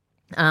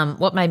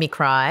 What made me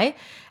cry,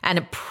 and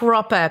a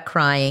proper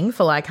crying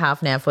for like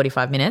half an hour,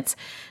 45 minutes.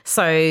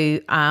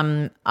 So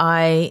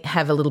I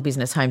have a little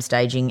business, home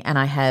staging, and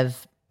I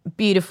have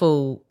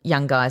beautiful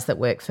young guys that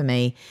work for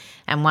me.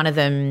 And one of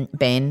them,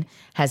 Ben,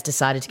 has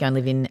decided to go and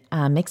live in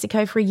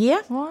Mexico for a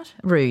year. What?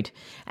 Rude.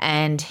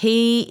 And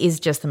he is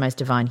just the most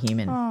divine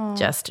human. Oh.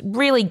 Just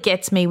really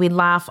gets me. We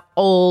laugh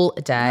all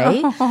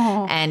day.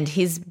 Oh. And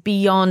he's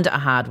beyond a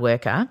hard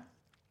worker.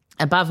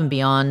 Above and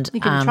beyond. You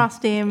can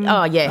trust him.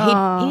 Oh,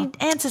 yeah. He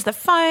answers the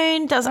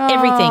phone, does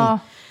everything.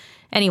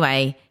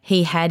 Anyway,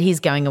 he had his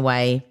going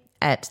away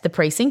at the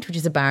Precinct, which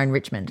is a bar in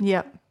Richmond.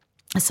 Yep.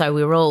 So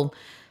we were all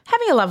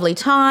having a lovely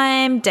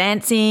time,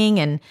 dancing,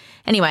 and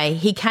anyway,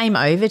 he came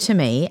over to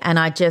me and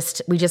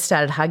we just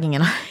started hugging,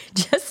 and I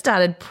just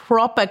started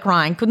proper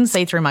crying. Couldn't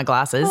see through my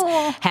glasses,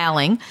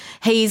 howling.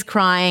 He's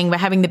crying. We're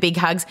having the big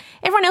hugs.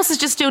 Everyone else is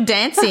just still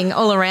dancing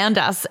all around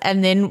us.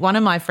 And then one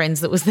of my friends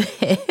that was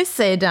there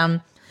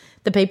said,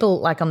 the people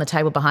like on the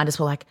table behind us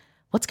were like,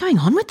 what's going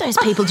on with those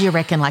people, do you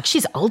reckon? Like,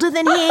 she's older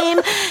than him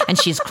and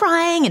she's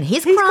crying and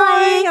he's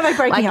crying. Are they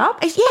breaking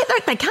up? Yeah,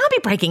 they can't be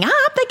breaking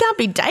up. They can't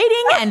be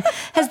dating. And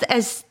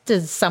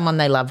does someone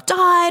they love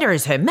died, or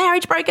is her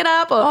marriage broken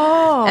up?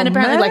 And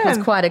apparently like it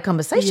was quite a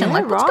conversation. Yeah,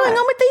 like, what's going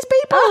on with these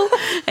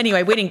people?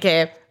 Anyway, we didn't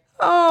care.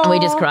 We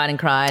just cried and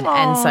cried.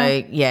 And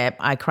so, yeah,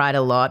 I cried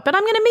a lot. But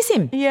I'm going to miss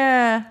him.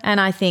 Yeah. And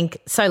I think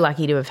so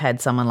lucky to have had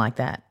someone like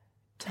that.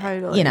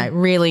 Totally. You know,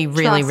 really,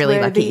 really, really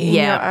lucky. In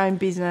your own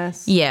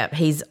business. Yeah,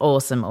 he's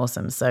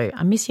awesome. So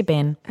I miss you,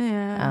 Ben.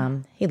 Yeah.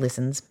 He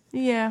listens.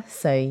 Yeah.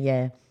 So,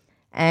 yeah.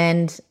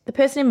 And the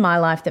person in my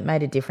life that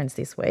made a difference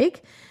this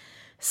week.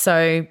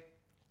 So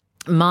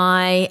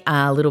my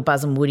little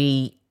Buzz and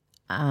Woody,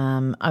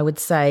 I would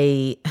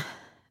say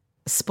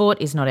sport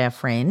is not our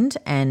friend,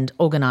 and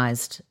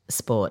organised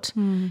sport,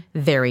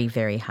 very,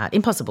 very hard.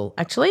 Impossible,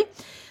 actually.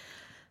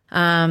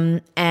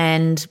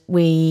 And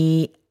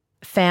we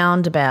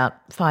found about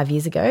 5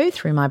 years ago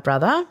through my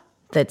brother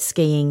that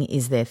skiing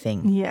is their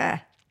thing.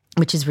 Yeah.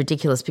 Which is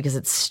ridiculous because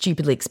it's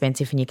stupidly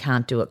expensive and you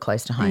can't do it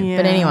close to home. Yeah.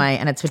 But anyway,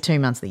 and it's for 2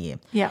 months of the year.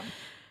 Yeah.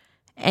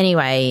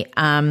 Anyway,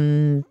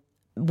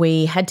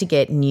 we had to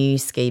get new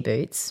ski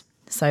boots.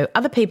 So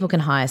other people can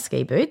hire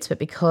ski boots, but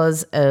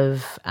because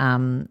of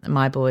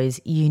my boys'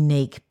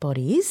 unique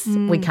bodies,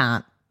 we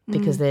can't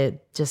because they're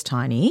just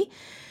tiny.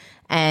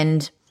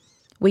 And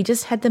we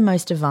just had the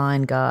most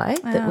divine guy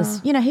that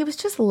was, you know, he was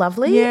just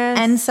lovely. Yes.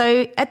 And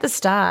so at the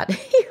start,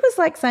 he was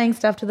like saying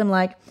stuff to them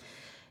like,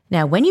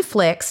 now when you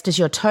flex, does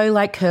your toe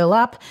like curl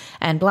up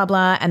and blah,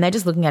 blah. And they're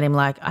just looking at him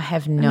like, I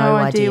have no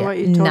idea what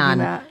you're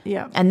talking about.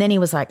 Yeah. And then he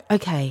was like,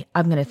 okay,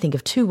 I'm going to think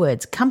of 2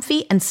 words,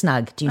 comfy and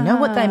snug. Do you know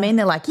what they mean?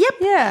 They're like, yep.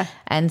 Yeah.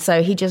 And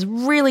so he just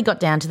really got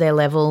down to their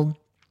level.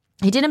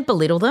 He didn't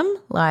belittle them.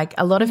 Like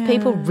a lot of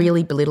people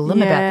really belittle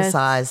them about the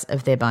size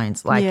of their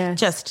bones. Like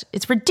just,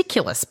 it's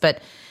ridiculous.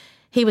 But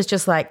he was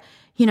just like,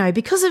 you know,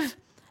 because of,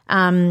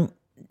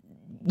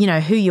 you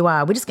know, who you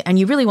are, and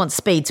you really want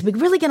speed, so we're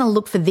really going to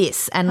look for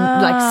this and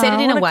like set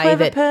it in a way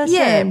that,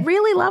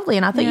 really lovely.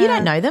 And I thought, you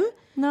don't know them.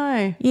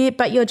 No. Yeah,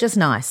 but you're just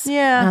nice.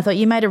 Yeah. And I thought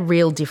you made a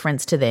real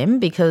difference to them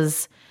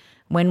because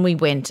when we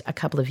went a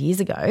couple of years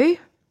ago,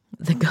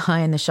 the guy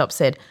in the shop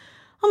said,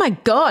 oh, my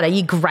God, are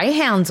you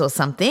greyhounds or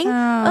something?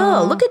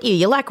 Oh, look at you.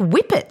 You're like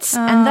whippets.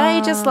 And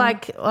they just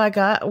like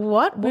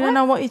what? We don't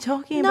know what you're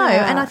talking about. No,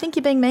 and I think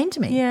you're being mean to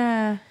me.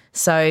 Yeah.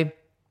 So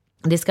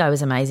this guy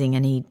was amazing,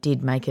 and he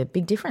did make a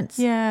big difference.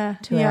 Yeah.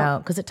 To our,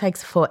 because it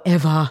takes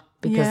forever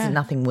because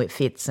nothing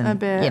fits, and I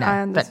bet, you know.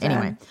 I understand. But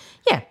anyway,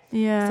 yeah.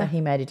 Yeah. So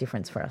he made a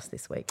difference for us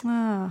this week.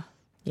 Ah.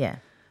 Yeah.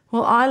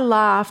 Well, I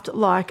laughed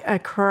like a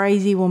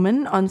crazy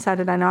woman on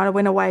Saturday night. I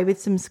went away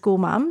with some school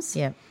mums.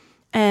 Yeah.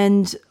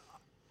 And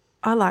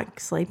I like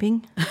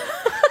sleeping.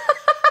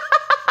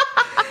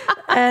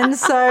 And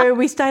so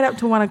we stayed up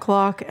till 1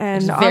 o'clock,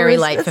 and it's very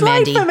late for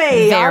Mandy. It's late for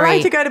me. I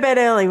like to go to bed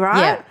early, right?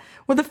 Yeah.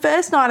 Well, the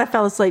first night I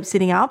fell asleep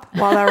sitting up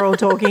while they were all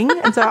talking,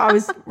 and so I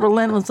was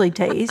relentlessly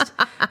teased.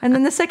 And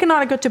then the second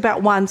night I got to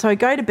about 1, so I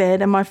go to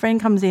bed, and my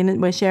friend comes in,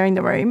 and we're sharing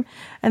the room.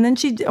 And then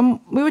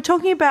we were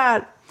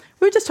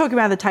just talking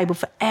about the table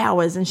for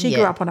hours, and she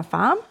grew up on a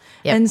farm.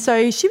 Yep. And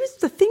so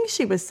the things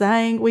she was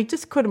saying, we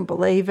just couldn't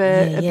believe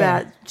it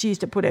about she used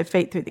to put her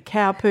feet through the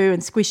cow poo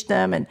and squish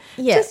them, and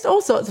just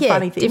all sorts of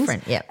funny things.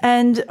 Different, yeah.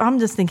 And I'm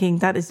just thinking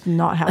that is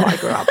not how I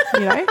grew up,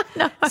 you know.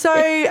 No. So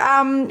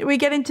we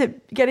get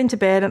into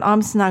bed, and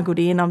I'm snuggled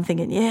in. I'm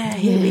thinking,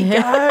 here we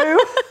go.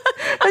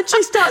 And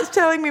she starts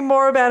telling me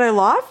more about her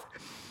life,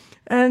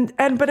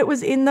 but it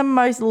was in the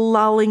most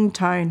lulling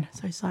tone.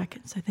 So it's like,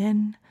 so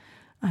then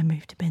I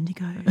moved to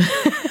Bendigo.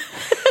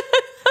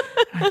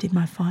 I did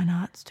my fine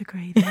arts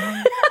degree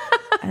there,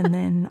 and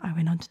then I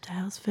went on to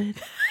Daylesford,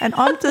 and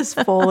I'm just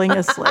falling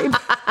asleep.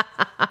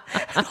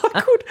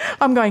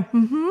 I'm going,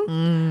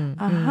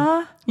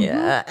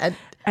 yeah.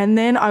 And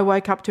then I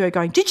woke up to her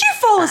going, "Did you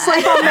fall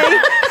asleep on me?"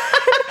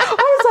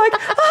 I was like,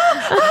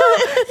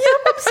 "Yep,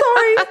 I'm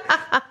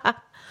sorry."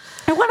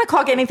 At 1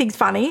 o'clock, anything's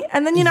funny.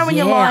 And then, when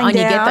you're lying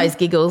down. You get those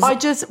giggles.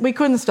 We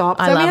couldn't stop.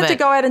 So we had to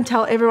go out and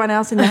tell everyone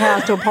else in the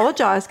house to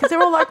apologise, because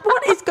they're all like,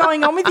 what is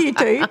going on with you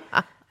two?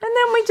 And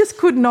then we just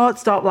could not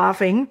stop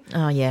laughing.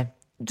 Oh, yeah.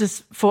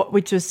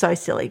 Which was so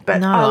silly. But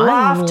no, I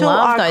laughed till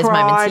I those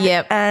cried, moments.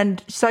 Yep.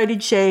 And so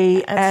did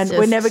she.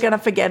 We're never going to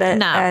forget it.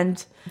 No,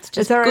 and it's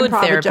just our own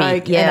private therapy.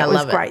 joke. Yeah, and it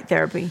was great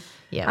therapy.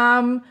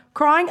 Yeah.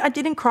 Crying, I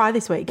didn't cry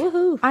this week.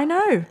 Woohoo. I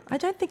know. I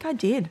don't think I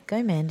did.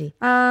 Go, Mandy.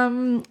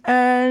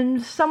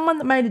 And someone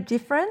that made a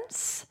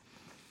difference.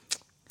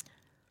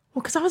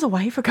 Well, because I was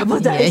away for a couple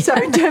of days. So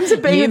in terms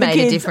of being with the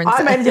kids,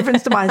 I made a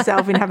difference to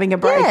myself in having a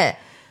break. Yeah.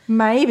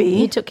 Maybe.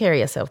 You took care of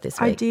yourself this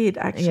week. I did,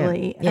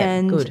 actually. Yeah,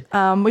 and good.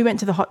 We went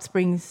to the hot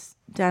springs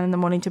down in the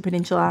Mornington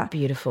Peninsula.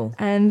 Beautiful.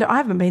 And I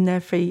haven't been there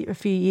for a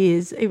few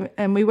years.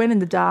 And we went in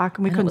the dark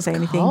and we couldn't see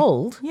anything. It was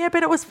cold. Yeah,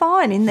 but it was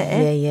fine in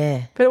there.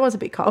 Yeah. But it was a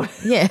bit cold.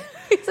 Yeah.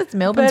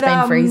 Melbourne's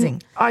been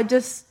freezing. I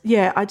just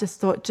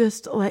thought,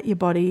 just let your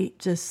body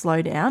just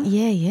slow down.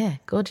 Yeah.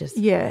 Gorgeous.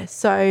 Yeah.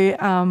 So,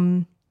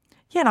 and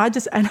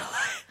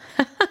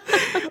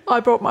I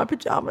brought my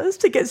pajamas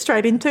to get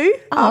straight into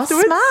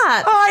afterwards. Smart.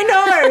 I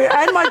know.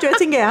 And my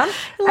dressing gown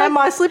and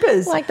my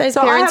slippers. Like those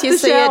parents you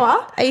see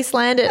at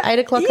Eastland at 8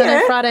 o'clock on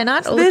a Friday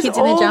night, all the kids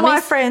in their jammies. All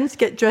my friends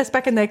get dressed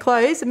back in their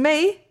clothes.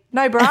 Me,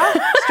 no bra,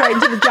 straight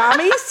into the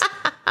jammies,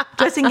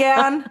 dressing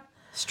gown,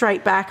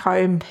 straight back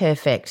home.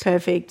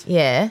 Perfect.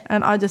 Yeah.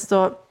 And I just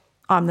thought,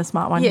 I'm the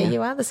smart one. Yeah,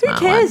 you are the smart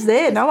one. Who cares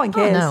there? No one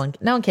cares.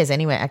 No one cares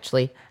anywhere,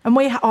 actually. And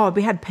we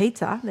had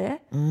pizza there.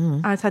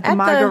 I just had the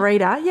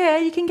margarita. Yeah,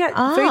 you can get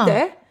food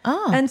there.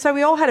 Oh. And so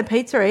we all had a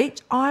pizza each.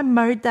 I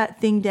mowed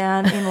that thing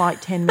down in like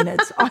 10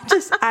 minutes. I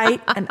just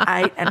ate and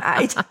ate and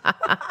ate.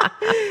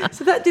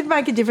 So that did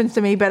make a difference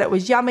to me, but it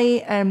was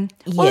yummy. And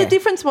the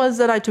difference was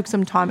that I took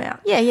some time out.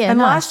 Yeah. And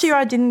last year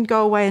I didn't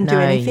go away and do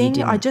anything. You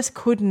didn't. I just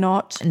could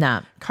not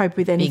cope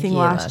with anything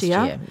last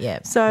year.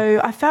 Yeah.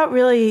 So I felt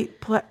really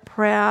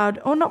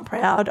proud, or not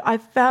proud. I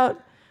felt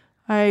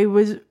I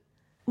was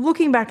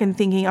looking back and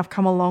thinking I've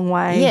come a long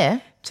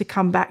way to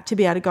come back to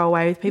be able to go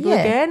away with people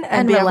again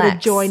and be relax. able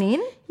to join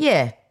in.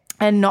 Yeah.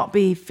 And not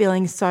be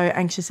feeling so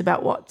anxious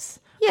about what's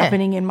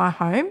happening in my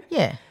home.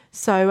 Yeah.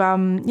 So,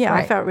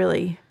 I felt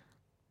really,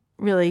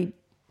 really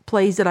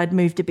pleased that I'd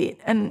moved a bit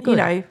and,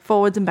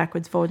 forwards and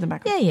backwards.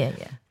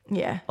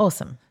 Yeah.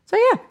 Awesome. So,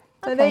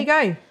 So there you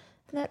go.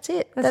 That's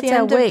it. That's the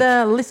our end week. of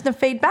the listener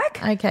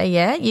feedback. Okay,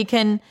 yeah. You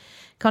can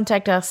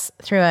contact us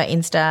through our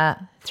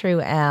Insta,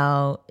 through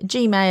our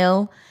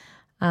Gmail,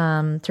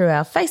 through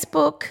our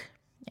Facebook,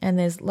 and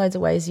there's loads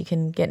of ways you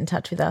can get in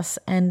touch with us,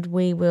 and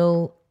we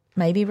will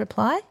maybe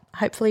reply.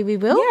 Hopefully we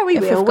will. Yeah, we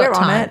will. We're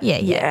on it.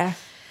 Yeah.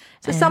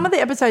 So some of the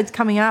episodes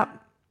coming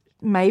up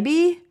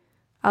maybe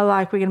are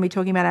like we're going to be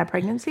talking about our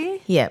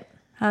pregnancy. Yeah.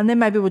 And then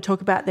maybe we'll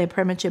talk about their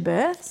premature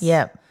births.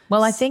 Yeah.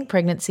 Well, I think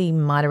pregnancy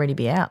might already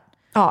be out.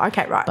 Oh,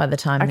 okay, right. By the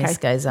time this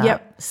goes up.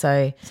 Yep.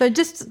 So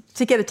just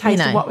to get a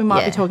taste of what we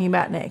might be talking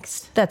about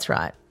next. That's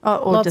right. Or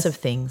lots of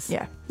things.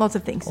 Yeah, lots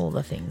of things. All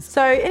the things.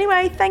 So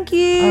anyway, thank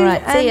you. All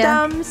right, see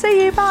ya.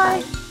 See you.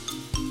 Bye.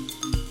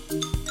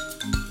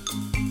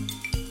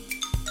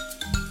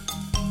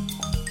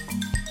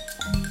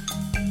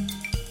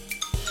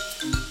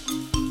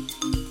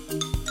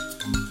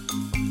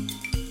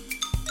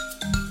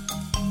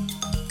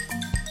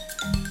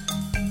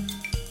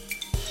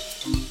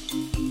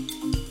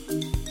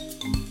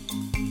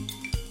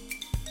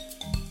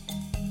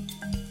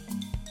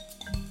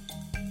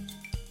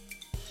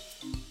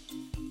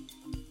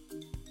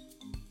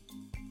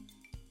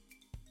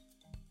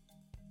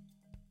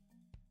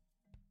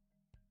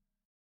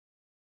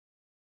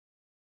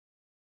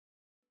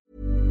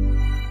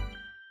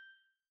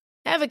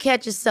 Ever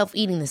catch yourself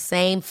eating the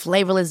same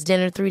flavorless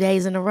dinner 3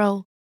 days in a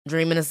row?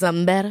 Dreaming of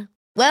something better?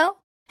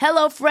 Well,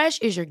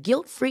 HelloFresh is your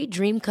guilt-free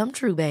dream come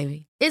true,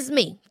 baby. It's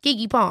me,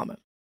 Keke Palmer.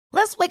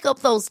 Let's wake up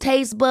those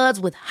taste buds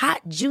with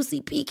hot, juicy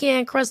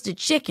pecan-crusted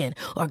chicken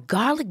or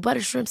garlic butter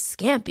shrimp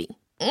scampi.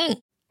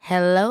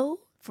 Hello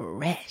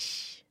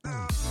Fresh.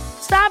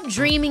 Stop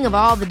dreaming of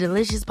all the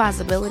delicious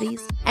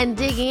possibilities and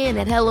dig in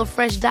at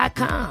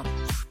HelloFresh.com.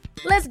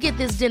 Let's get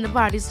this dinner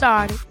party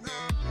started.